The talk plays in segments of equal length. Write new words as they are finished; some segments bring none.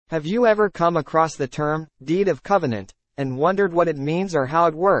Have you ever come across the term, deed of covenant, and wondered what it means or how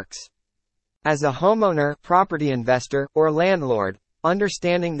it works? As a homeowner, property investor, or landlord,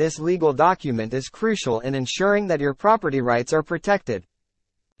 understanding this legal document is crucial in ensuring that your property rights are protected.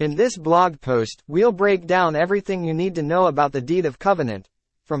 In this blog post, we'll break down everything you need to know about the deed of covenant,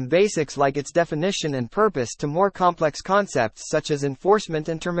 from basics like its definition and purpose to more complex concepts such as enforcement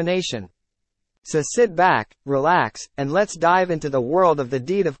and termination. So sit back, relax, and let's dive into the world of the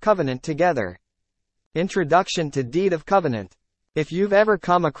deed of covenant together. Introduction to Deed of Covenant. If you've ever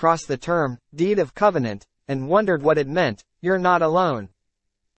come across the term, deed of covenant, and wondered what it meant, you're not alone.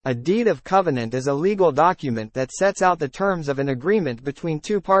 A deed of covenant is a legal document that sets out the terms of an agreement between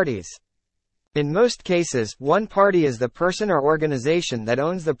two parties. In most cases, one party is the person or organization that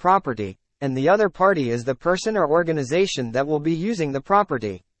owns the property, and the other party is the person or organization that will be using the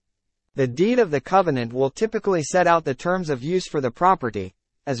property. The deed of the covenant will typically set out the terms of use for the property,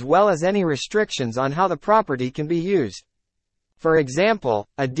 as well as any restrictions on how the property can be used. For example,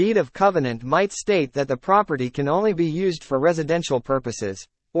 a deed of covenant might state that the property can only be used for residential purposes,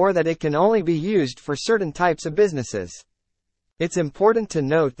 or that it can only be used for certain types of businesses. It's important to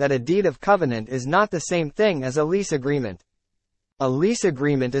note that a deed of covenant is not the same thing as a lease agreement. A lease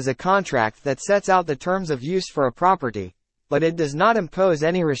agreement is a contract that sets out the terms of use for a property, but it does not impose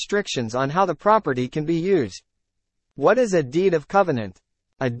any restrictions on how the property can be used. What is a deed of covenant?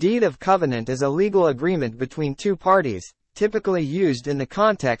 A deed of covenant is a legal agreement between two parties, typically used in the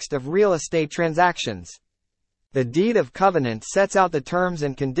context of real estate transactions. The deed of covenant sets out the terms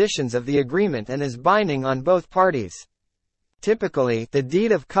and conditions of the agreement and is binding on both parties. Typically, the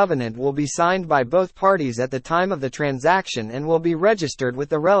deed of covenant will be signed by both parties at the time of the transaction and will be registered with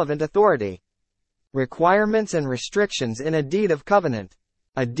the relevant authority. Requirements and restrictions in a deed of covenant.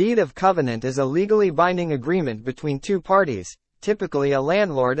 A deed of covenant is a legally binding agreement between two parties, typically a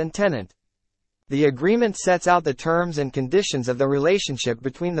landlord and tenant. The agreement sets out the terms and conditions of the relationship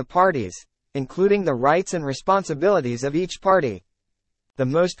between the parties, including the rights and responsibilities of each party. The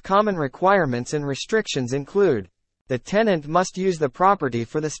most common requirements and restrictions include: the tenant must use the property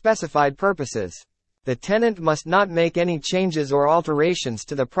for the specified purposes. The tenant must not make any changes or alterations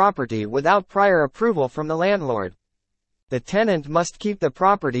to the property without prior approval from the landlord. The tenant must keep the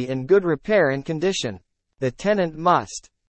property in good repair and condition. The tenant must